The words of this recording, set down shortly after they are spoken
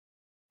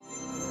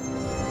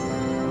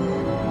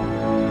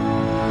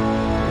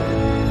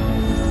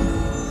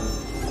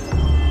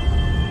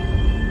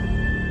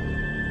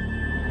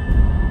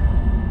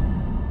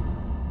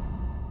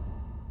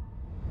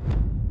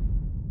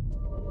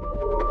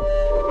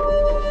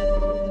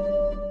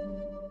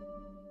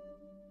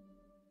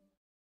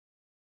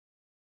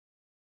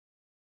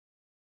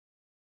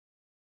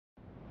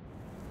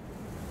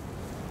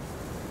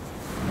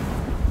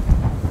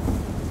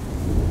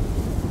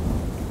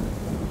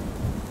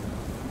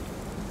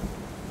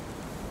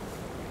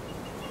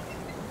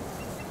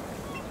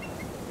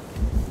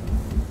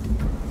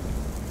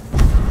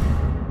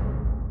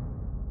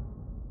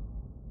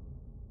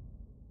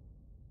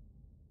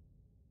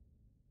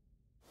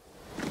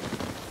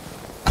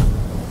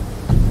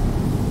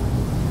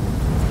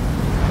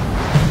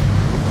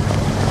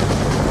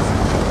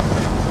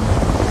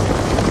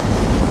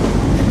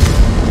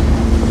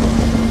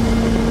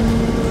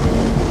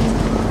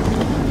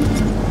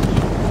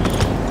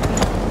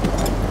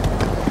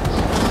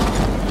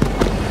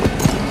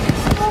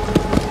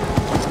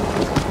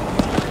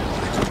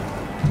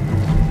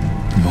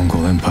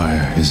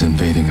is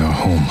invading our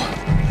home.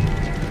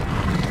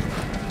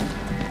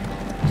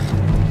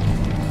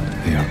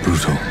 They are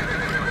brutal,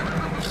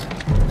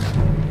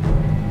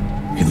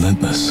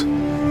 relentless,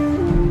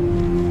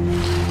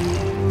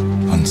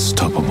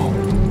 unstoppable.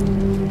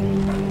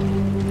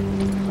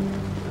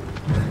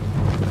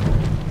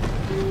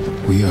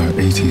 We are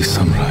 80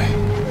 samurai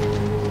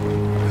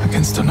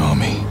against an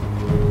army,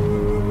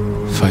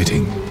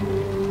 fighting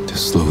to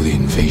slow the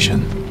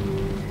invasion.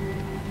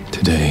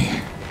 Today,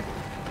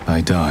 I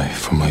die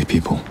for my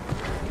people.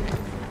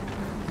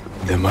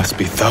 There must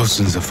be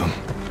thousands of them.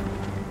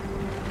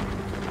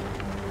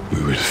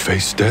 We will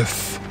face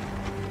death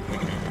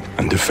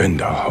and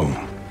defend our home.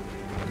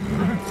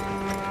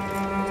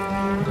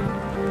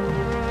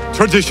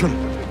 Tradition,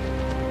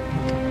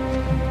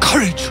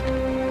 courage,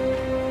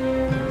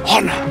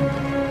 honor.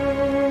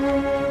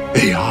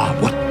 They are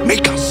what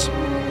make us.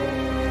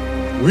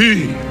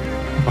 We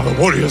are the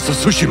warriors of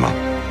Tsushima.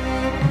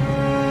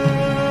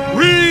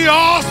 We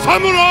are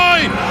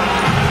samurai!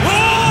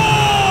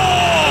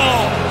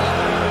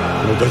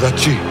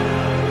 Nobadachi,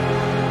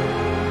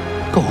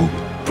 go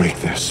break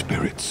their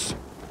spirits.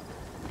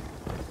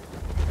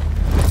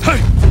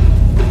 Hey!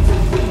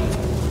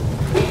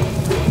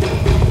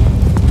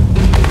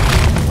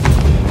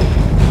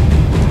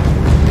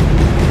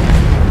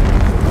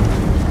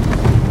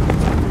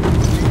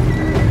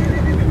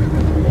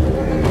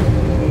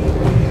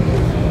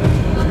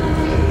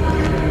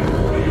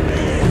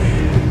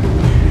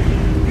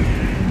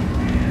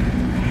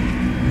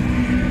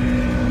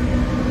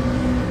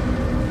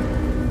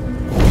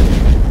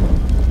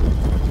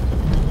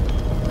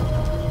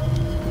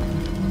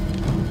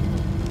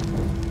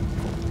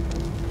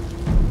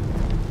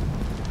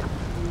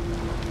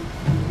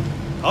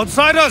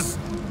 Outsiders!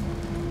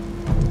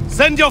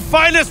 Send your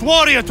finest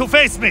warrior to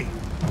face me!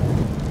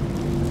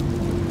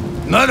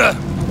 Nada,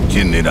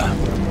 Jinnida.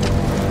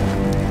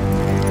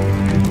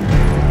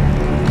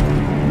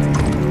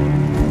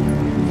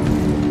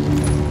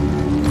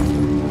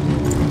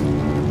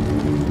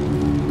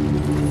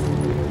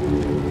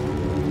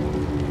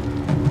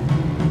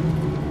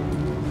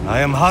 I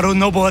am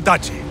Harunobu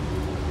Adachi,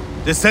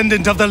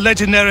 descendant of the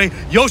legendary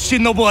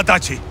Yoshinobu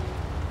Adachi.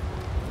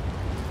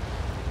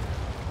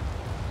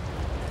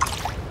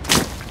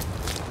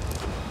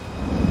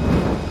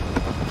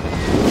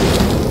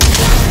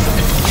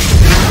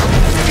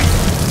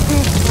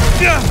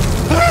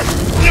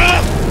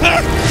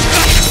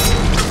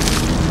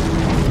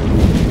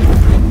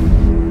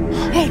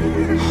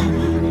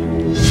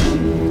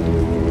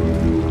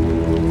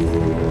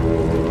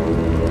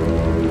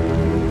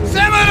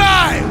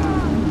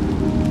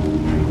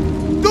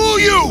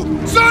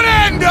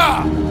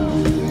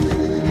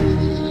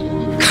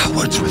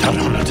 Cowards without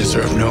honor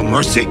deserve no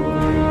mercy. No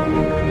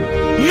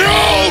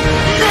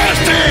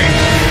mercy!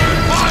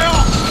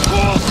 Fire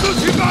for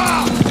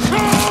Tsushima!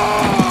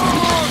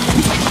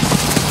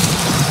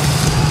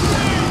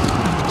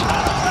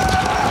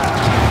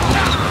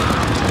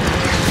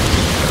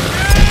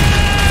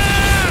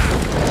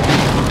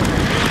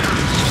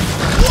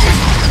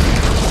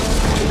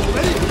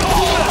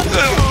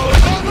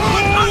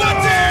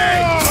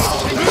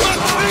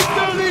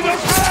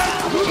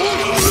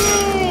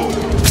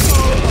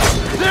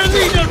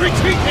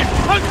 Retreat!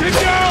 Hunt him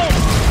down!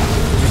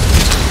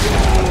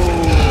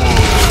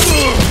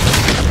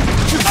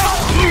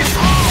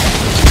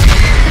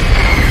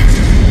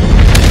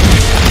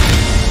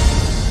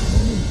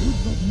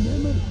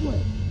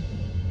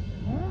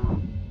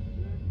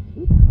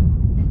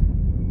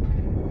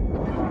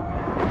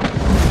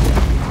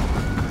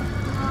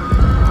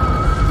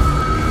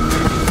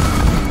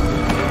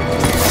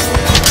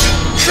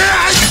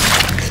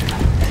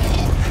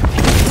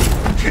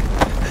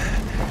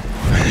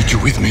 I need you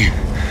with me.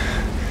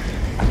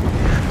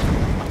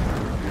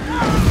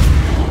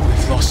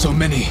 So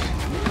many.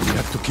 We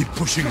have to keep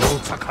pushing,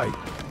 Lord Sakai,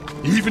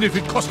 even if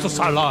it costs us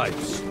our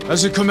lives.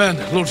 As you command,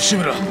 Lord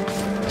Shimura.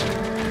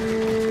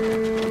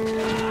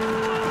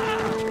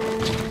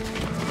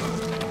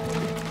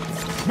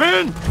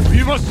 Men,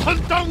 we must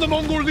hunt down the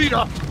Mongol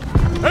leader.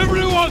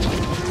 Everyone,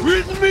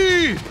 with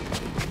me!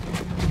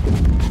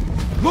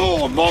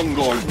 More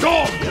Mongol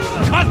dogs!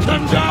 Cut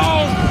them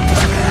down!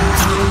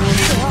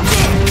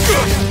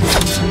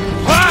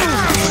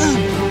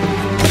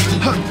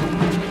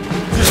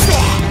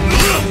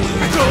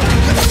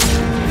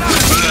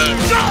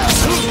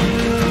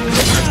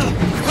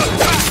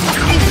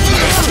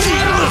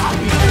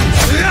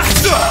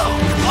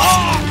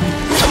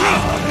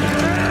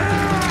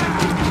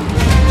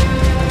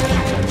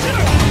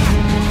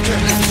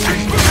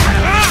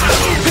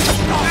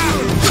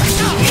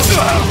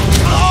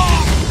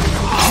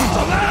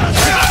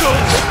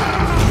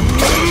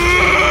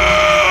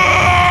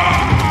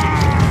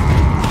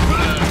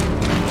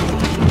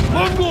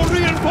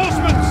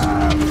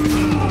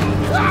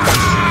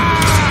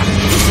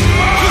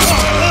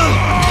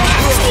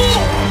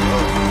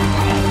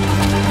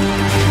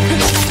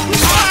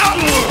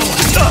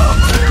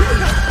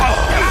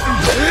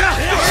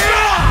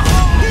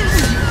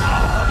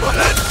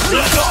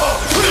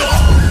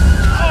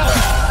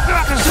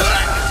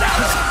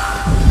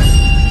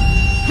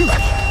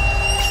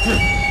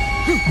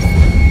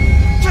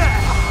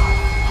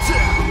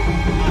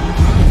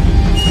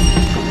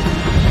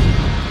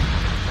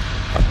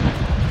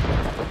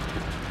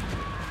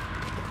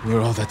 We're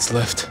all that's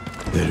left.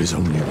 There is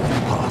only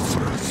one path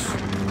for us.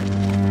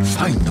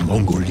 Find the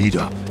Mongol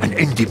leader and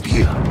end him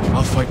here.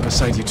 I'll fight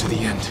beside you to the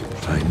end.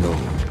 I know.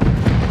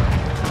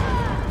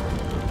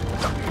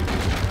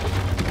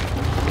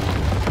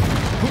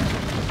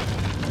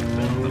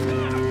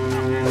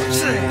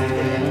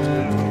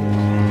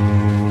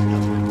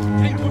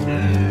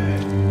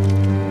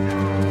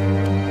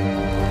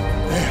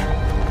 There.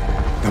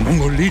 The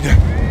Mongol leader.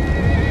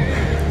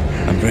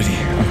 I'm ready,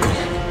 Uncle.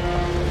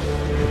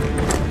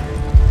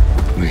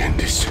 We end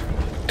this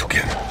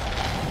together.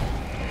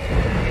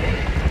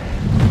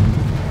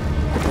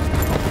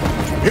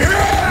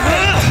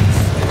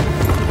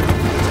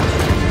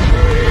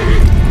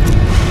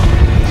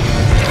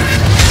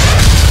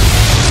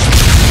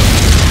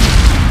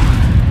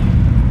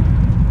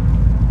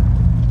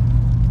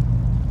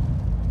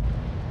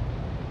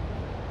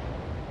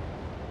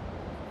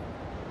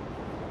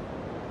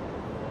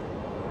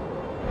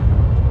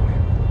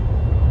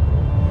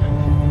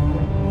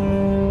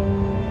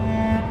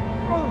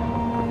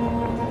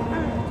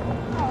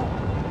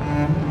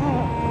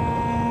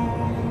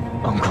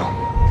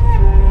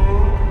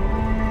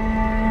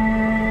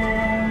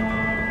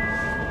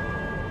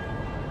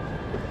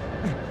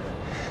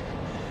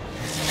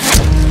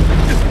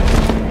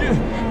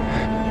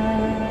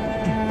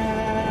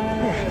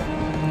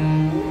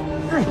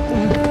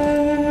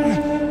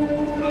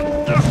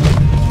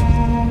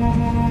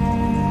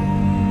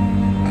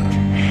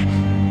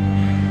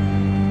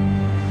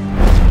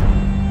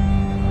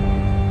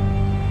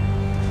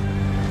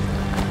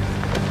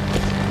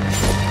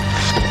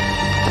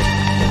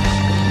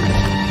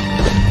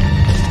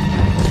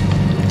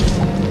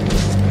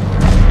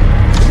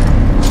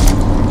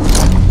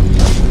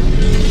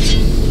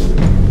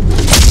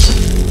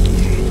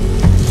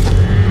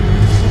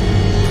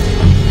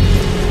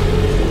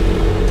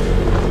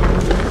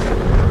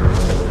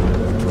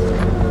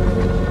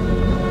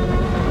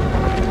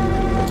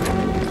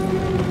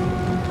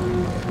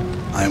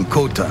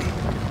 Khotan,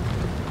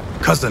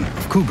 cousin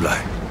of Kublai,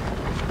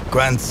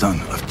 grandson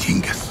of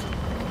Genghis.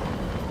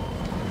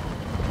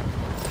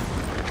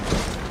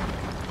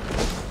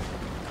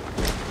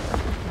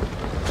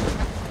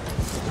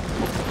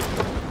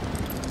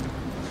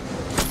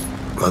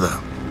 Brother,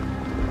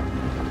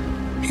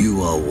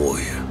 you are a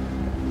warrior.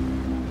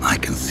 I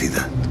can see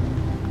that.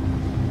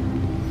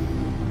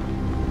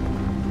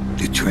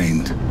 You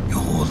trained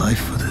your whole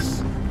life for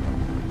this.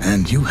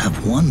 And you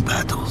have won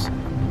battles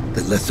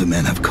that lesser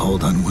men have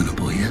called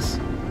unwinnable, yes?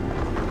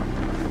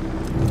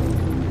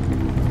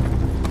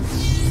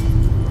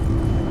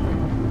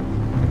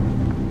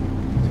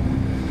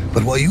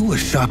 But while you were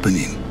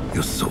sharpening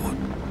your sword,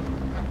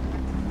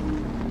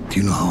 do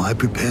you know how I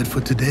prepared for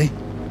today?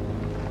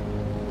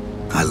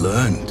 I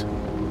learned.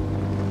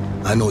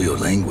 I know your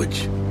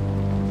language,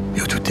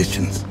 your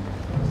traditions,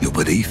 your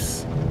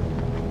beliefs,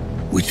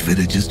 which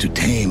villages to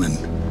tame and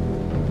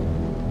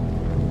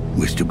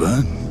which to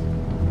burn.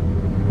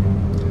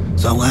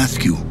 So I'll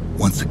ask you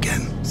once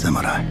again,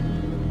 Samurai.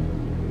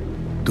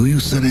 Do you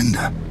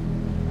surrender?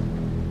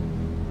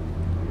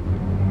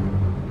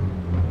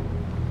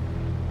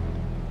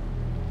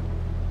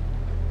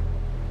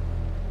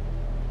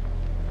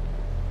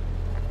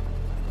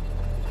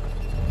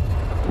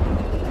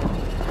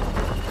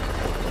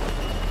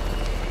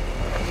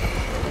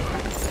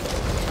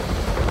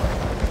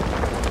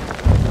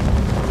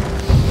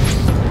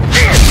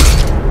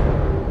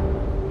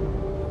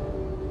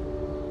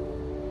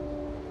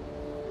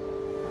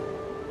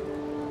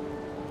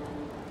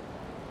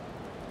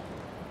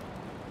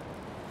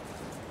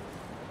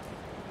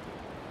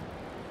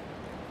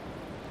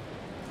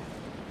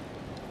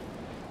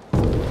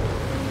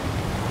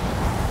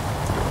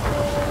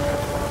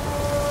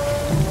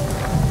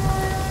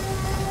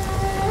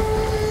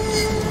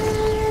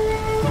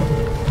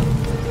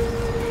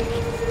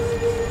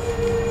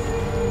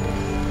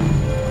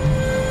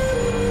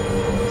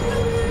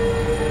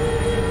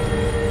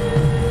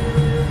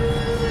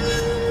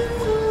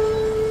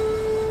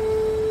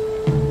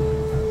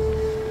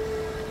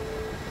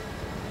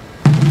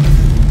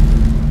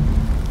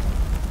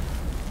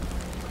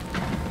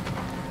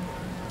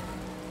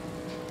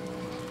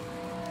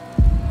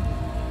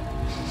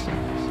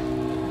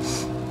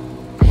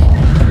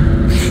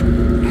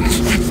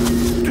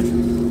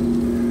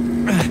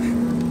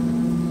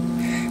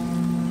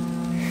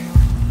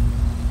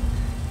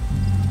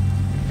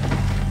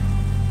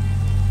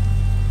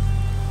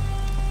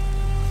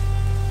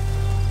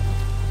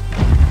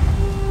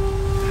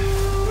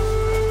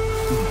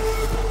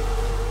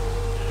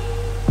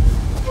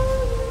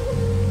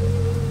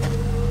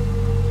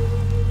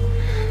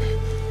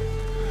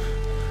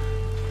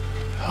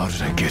 How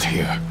did I get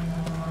here?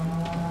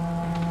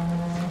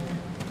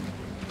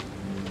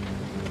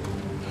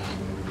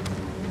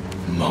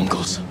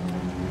 Mongols.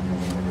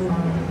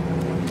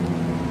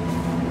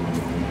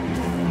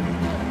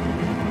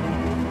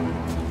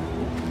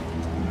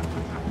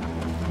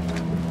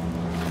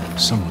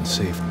 Someone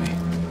saved me.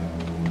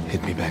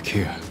 Hid me back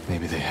here.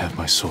 Maybe they have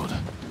my sword.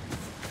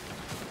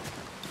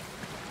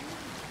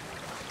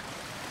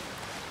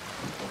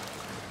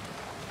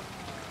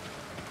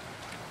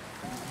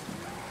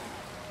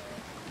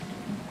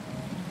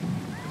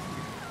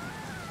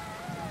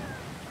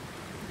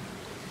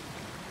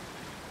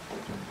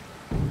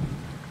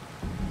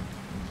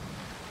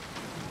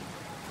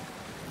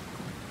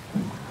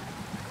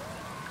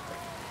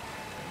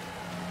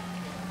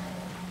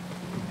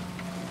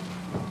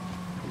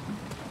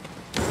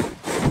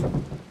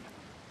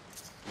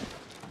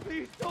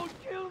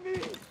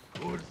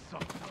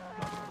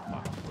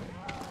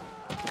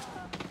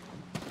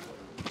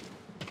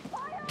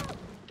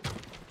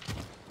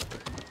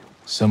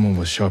 Someone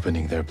was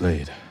sharpening their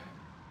blade.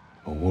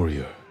 A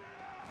warrior.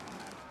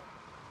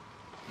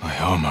 My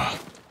armor.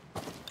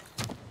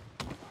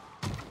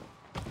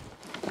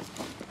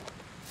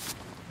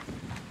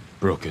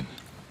 Broken.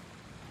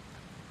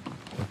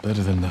 But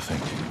better than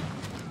nothing.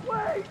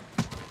 Wait!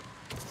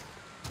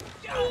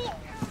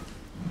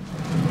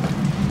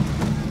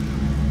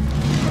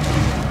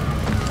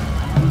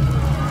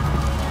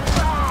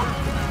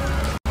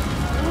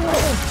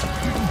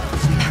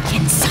 Back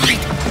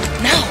inside!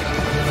 Now!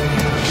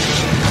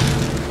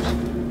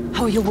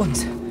 How are your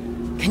wounds?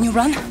 Can you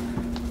run?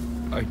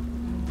 I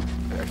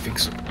think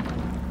so.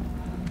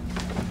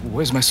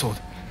 Where's my sword?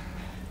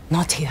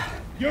 Not here.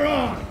 You're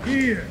on!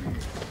 Here!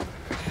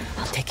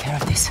 I'll take care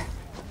of this.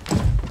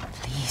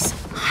 Please,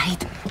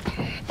 hide.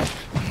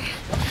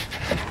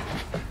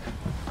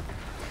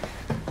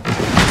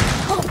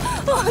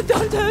 Oh,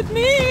 don't hurt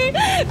me!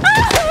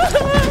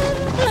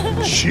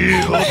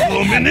 Shield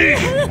Lumini!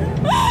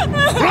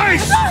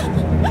 Price! I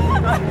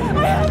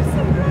have surprise!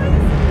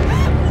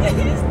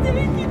 Please take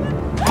it.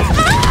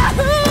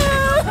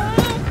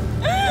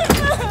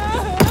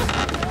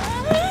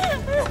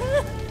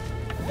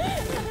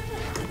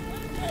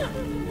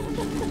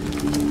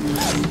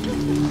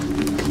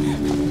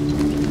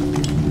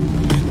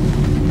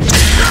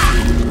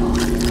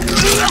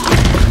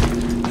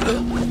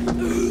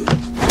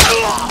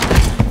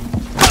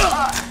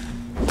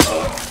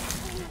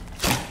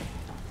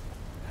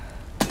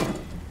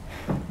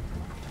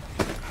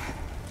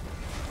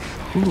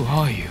 Who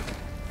are you?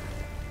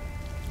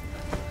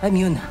 I'm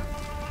Yuna.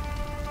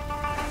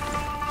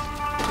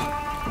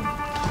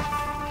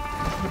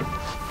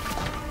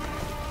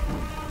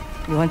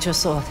 You want your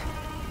sword?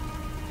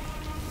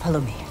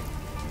 Follow me.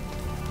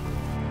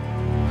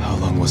 How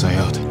long was I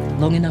out?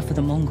 Long enough for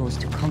the Mongols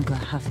to conquer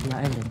half the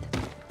island.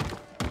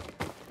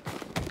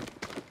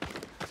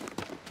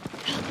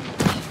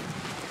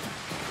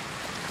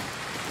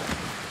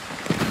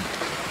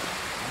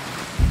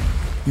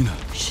 Yuna.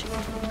 Shh,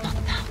 not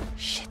now.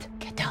 Shit,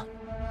 get down.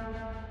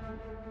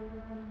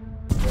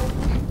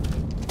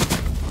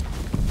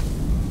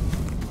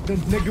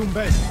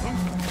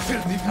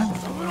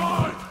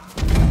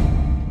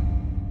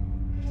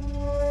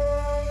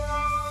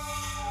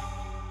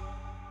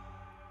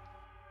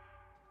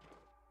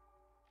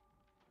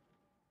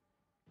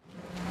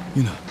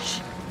 Yuna. Shh,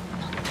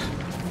 not now.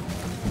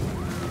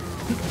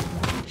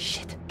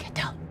 Shit, get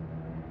down.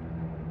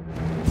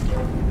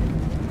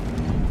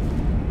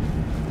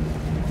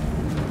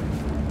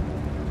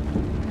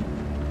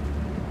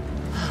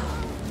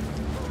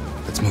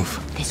 Let's move.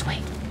 This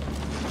way.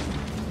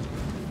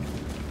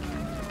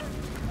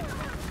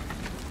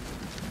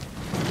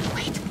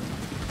 Wait.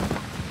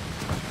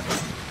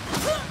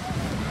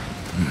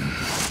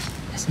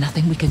 There's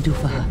nothing we can do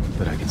for her.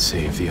 But I can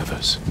save the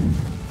others.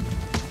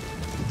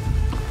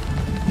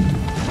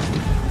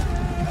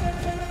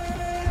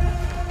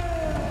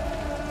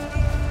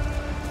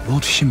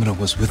 Lord Shimura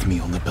was with me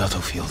on the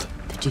battlefield.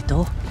 The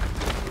Jito?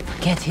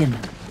 Forget him.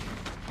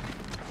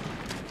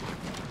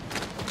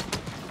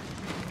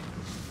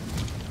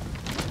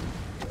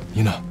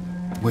 Yuna,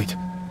 wait.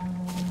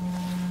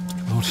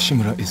 Lord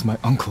Shimura is my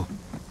uncle.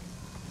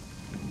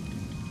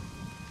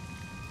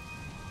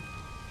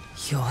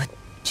 You're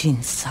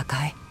Jin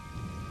Sakai?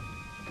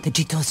 The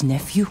Jito's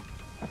nephew?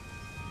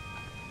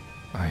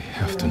 I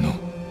have to know.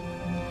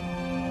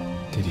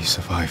 Did he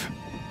survive?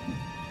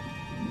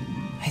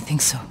 I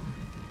think so.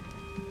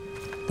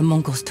 The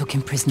Mongols took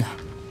him prisoner.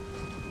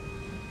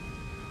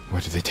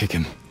 Where did they take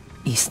him?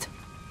 East,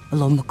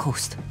 along the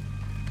coast.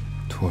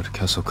 Toward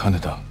Castle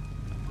Kaneda.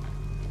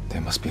 They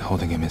must be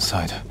holding him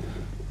inside,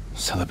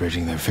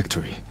 celebrating their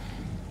victory.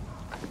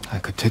 I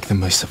could take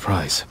them by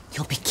surprise.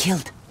 You'll be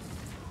killed.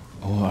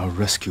 Or I'll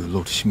rescue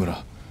Lord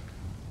Shimura.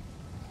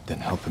 Then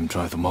help him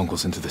drive the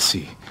Mongols into the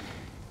sea.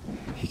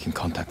 He can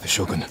contact the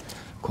Shogun,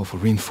 call for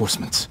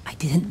reinforcements. I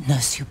didn't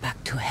nurse you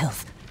back to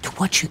health to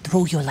watch you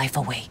throw your life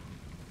away.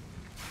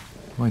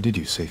 Why did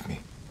you save me?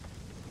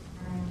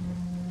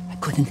 I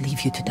couldn't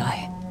leave you to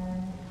die.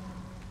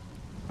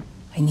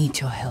 I need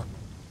your help.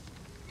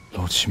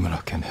 Lord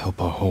Shimura can help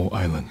our whole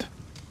island.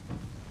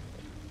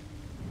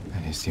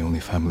 And he's the only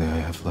family I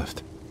have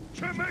left.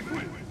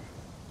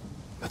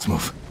 Let's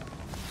move.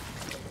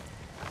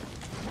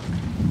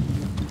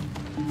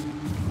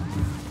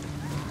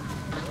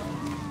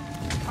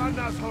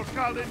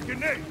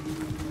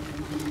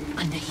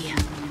 Under here.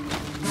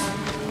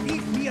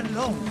 Leave me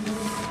alone.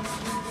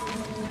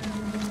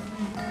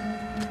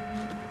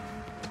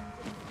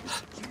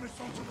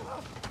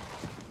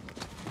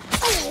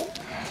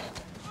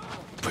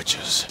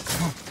 Butchers.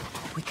 Come on.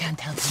 We can't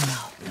help him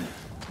now.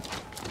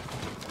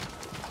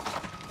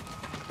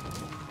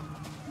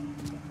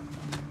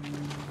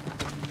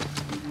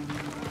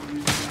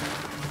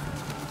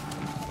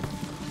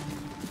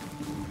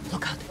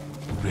 Look out.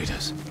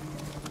 Raiders.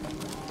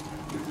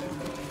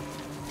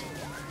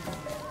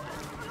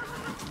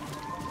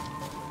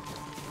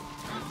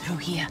 Through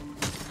here.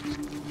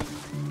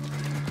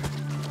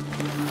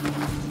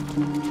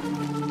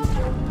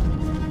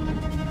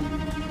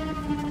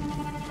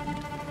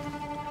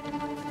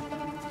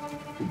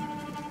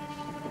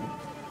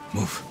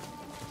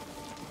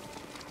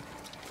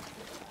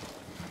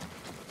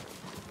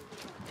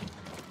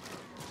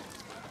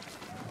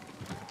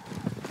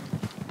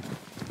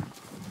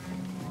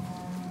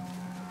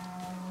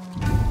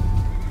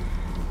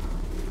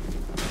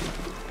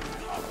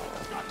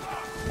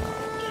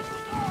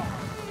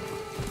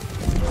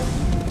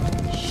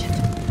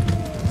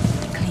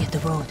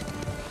 road.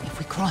 If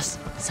we cross,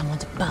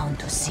 someone's bound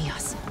to see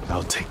us.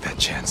 I'll take that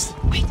chance.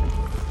 Wait,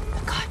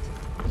 the cart.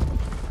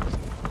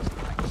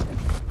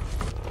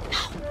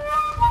 Now.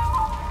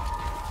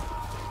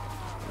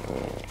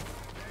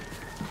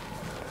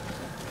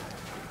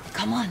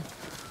 Come on.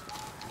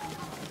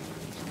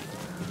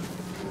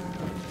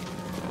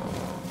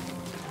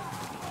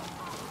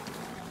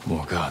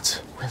 More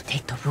guards. We'll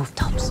take the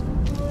rooftops.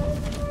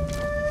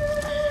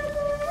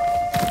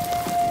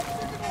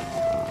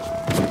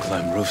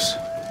 Climb roofs,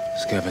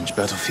 scavenge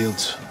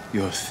battlefields.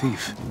 You're a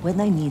thief.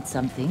 When I need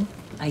something,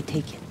 I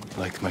take it.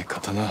 Like my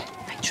katana.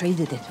 I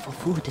traded it for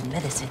food and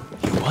medicine.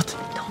 You what?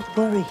 Don't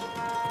worry.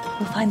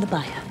 We'll find the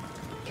buyer.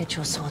 Get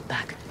your sword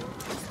back.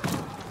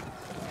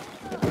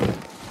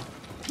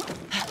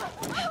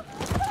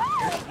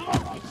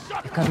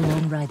 You've got a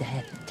long ride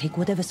ahead. Take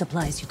whatever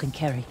supplies you can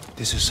carry.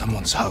 This is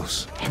someone's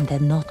house. And they're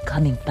not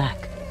coming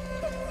back.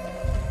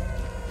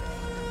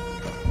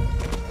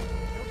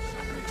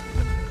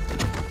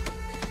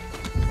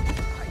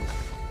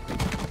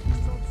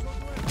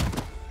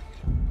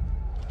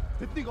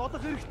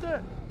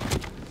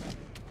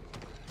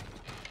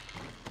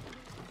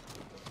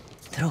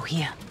 Through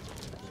here.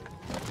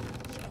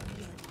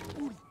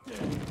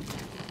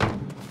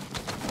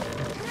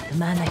 The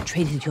man I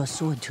traded your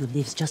sword to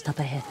lives just up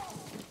ahead.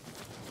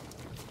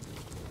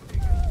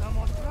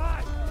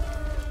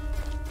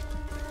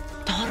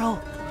 Toro!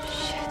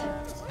 Shit.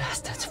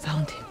 Bastards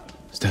found him.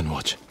 Stand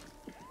watch.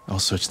 I'll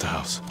search the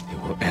house. They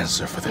will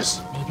answer for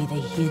this. Maybe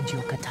they hid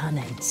your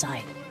katana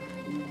inside.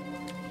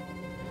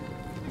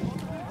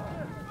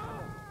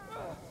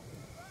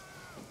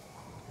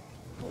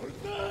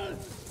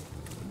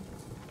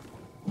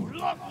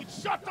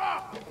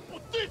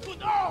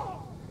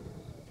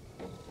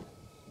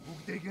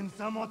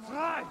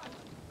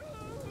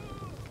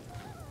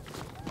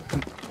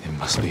 It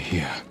must be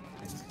here.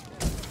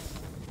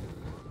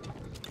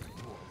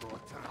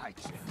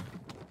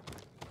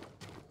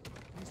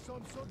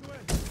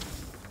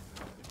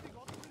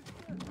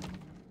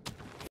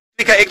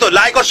 एक तो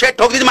like और share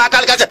ठोक दीजिए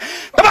महाकाल का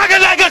दबा के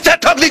like और share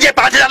ठोक दीजिए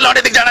 5000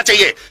 लौटे दिख जाना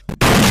चाहिए।